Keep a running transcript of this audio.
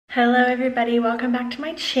Hello everybody, welcome back to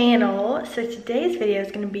my channel. So today's video is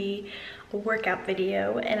going to be a workout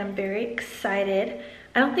video and I'm very excited.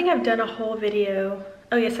 I don't think I've done a whole video.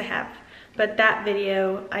 Oh yes I have, but that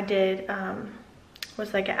video I did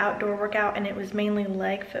was like an outdoor workout and it was mainly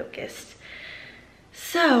leg focused.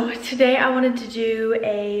 So today I wanted to do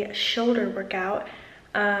a shoulder workout.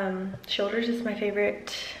 Shoulders is my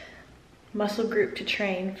favorite muscle group to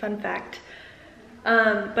train, fun fact.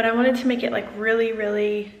 But I wanted to make it like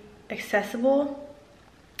really accessible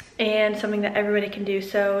and something that everybody can do.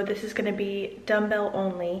 So this is going to be dumbbell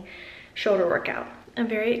only shoulder workout. I'm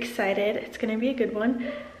very excited. It's going to be a good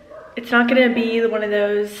one. It's not going to be one of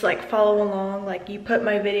those like follow along, like you put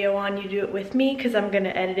my video on, you do it with me, because I'm going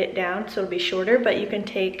to edit it down so it'll be shorter, but you can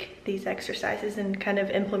take these exercises and kind of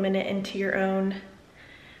implement it into your own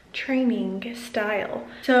training style.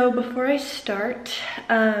 So before I start,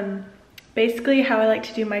 basically how I like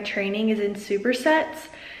to do my training is in supersets.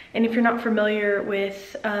 And if you're not familiar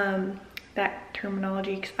with that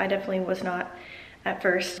terminology, because I definitely was not at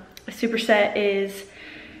first, a superset is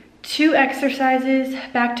 2 exercises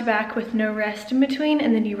back to back with no rest in between,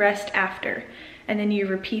 and then you rest after. And then you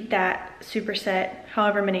repeat that superset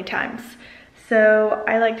however many times. So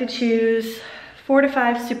I like to choose 4 to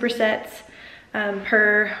 5 supersets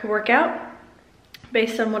per workout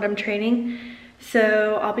based on what I'm training.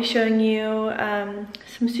 So I'll be showing you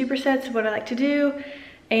some supersets of what I like to do,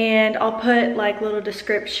 and I'll put like little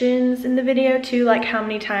descriptions in the video too, like how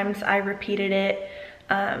many times I repeated it,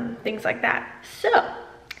 things like that. So I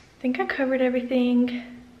think I covered everything.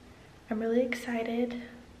 I'm really excited.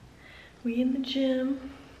 We in the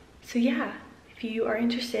gym. So yeah, if you are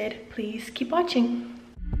interested, please keep watching.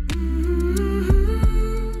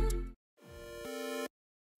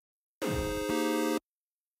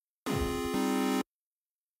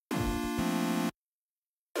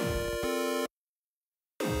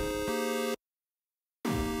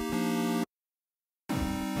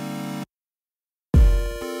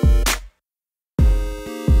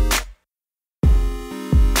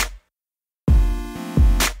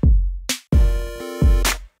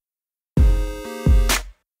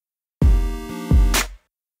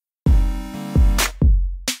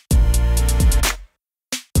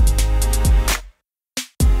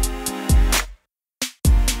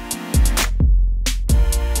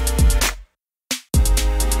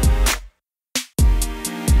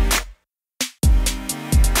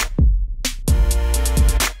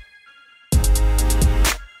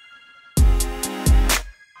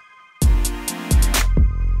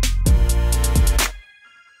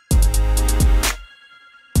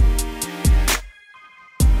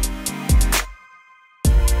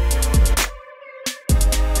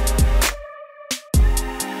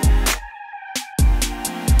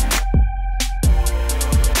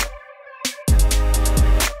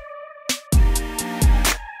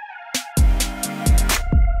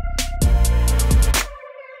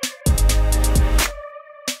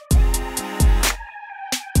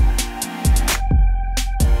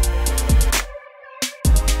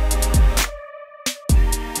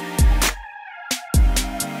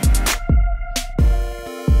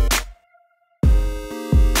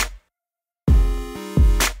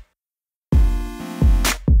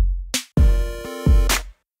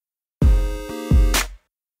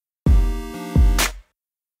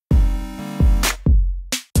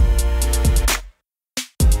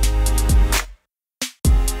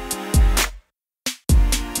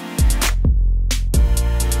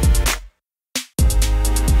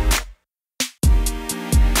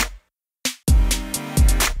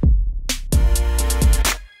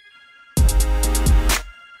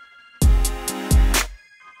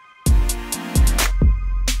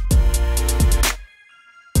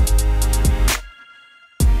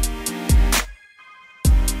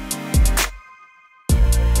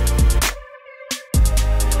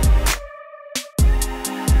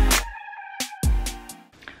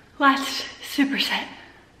 Last superset,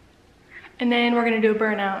 and then we're gonna do a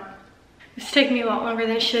burnout. It's taking me a lot longer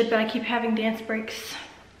than it should, but I keep having dance breaks,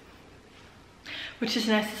 which is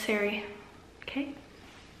necessary, okay?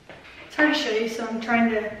 It's hard to show you, so I'm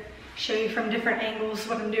trying to show you from different angles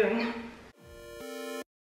what I'm doing.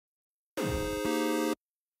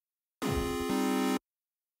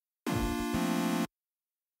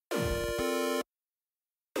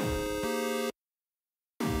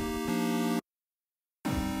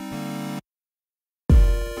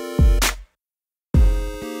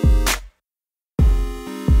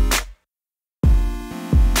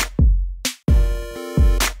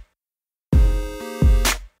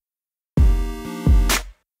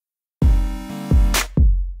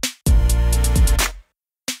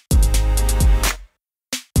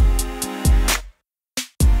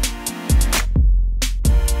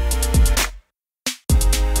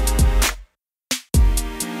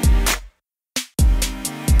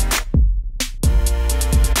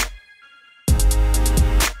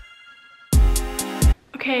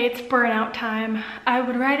 Okay, it's burnout time. I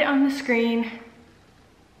would write it on the screen,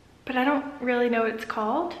 but I don't really know what it's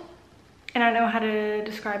called, and I don't know how to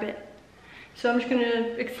describe it. So I'm just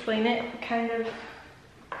gonna explain it kind of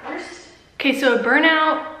first. Okay, so a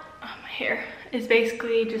burnout, oh, my hair, is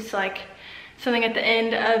basically just like something at the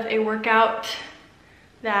end of a workout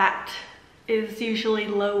that is usually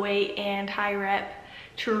low weight and high rep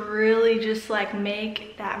to really just like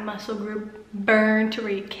make that muscle group burn to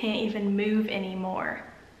where you can't even move anymore.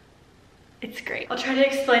 It's great. I'll try to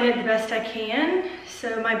explain it the best I can.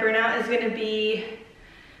 So my burnout is gonna be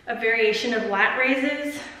a variation of lat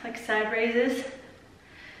raises, like side raises.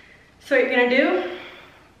 So what you're gonna do,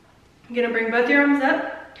 you're gonna bring both your arms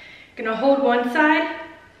up, you're gonna hold one side,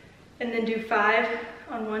 and then do 5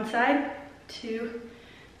 on one side, 2,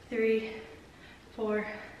 3, 4,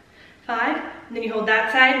 5. And then you hold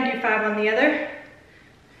that side and do 5 on the other.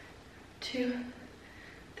 2,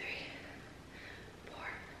 3, 4,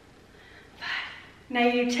 5. Now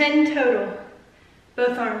you do 10 total,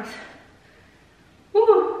 both arms.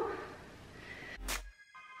 Woo!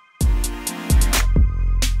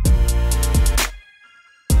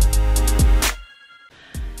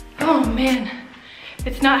 Oh man,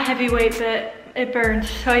 it's not heavyweight, but it burns.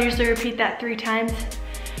 So I usually repeat that 3 times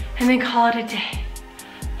and then call it a day.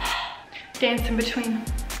 Dance in between.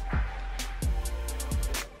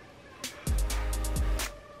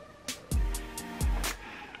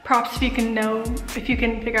 Props if you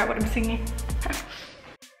can figure out what I'm singing.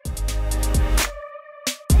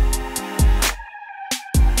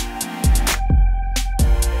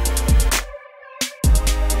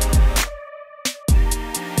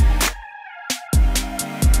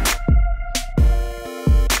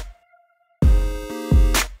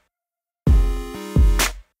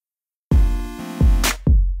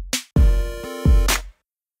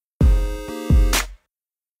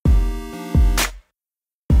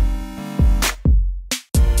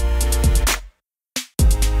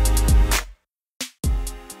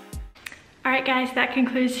 Alright guys, that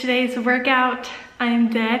concludes today's workout. I'm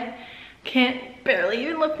dead. Can't barely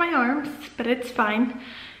even lift my arms, but it's fine.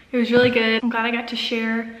 It was really good. I'm glad I got to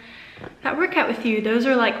share that workout with you. Those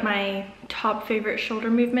are like my top favorite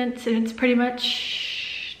shoulder movements, and it's pretty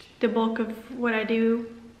much the bulk of what I do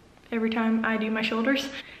every time I do my shoulders.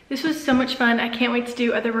 This was so much fun. I can't wait to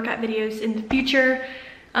do other workout videos in the future.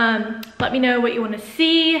 Let me know what you want to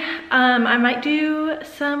see. I might do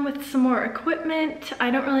some with some more equipment. I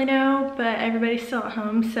don't really know, but everybody's still at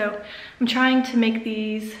home, so I'm trying to make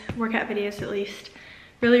these workout videos at least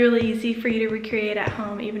really easy for you to recreate at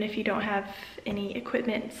home, even if you don't have any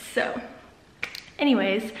equipment. So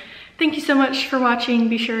anyways, thank you so much for watching.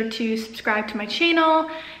 Be sure to subscribe to my channel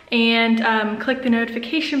and click the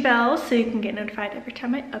notification bell so you can get notified every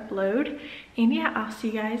time I upload. And yeah, I'll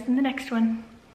see you guys in the next one.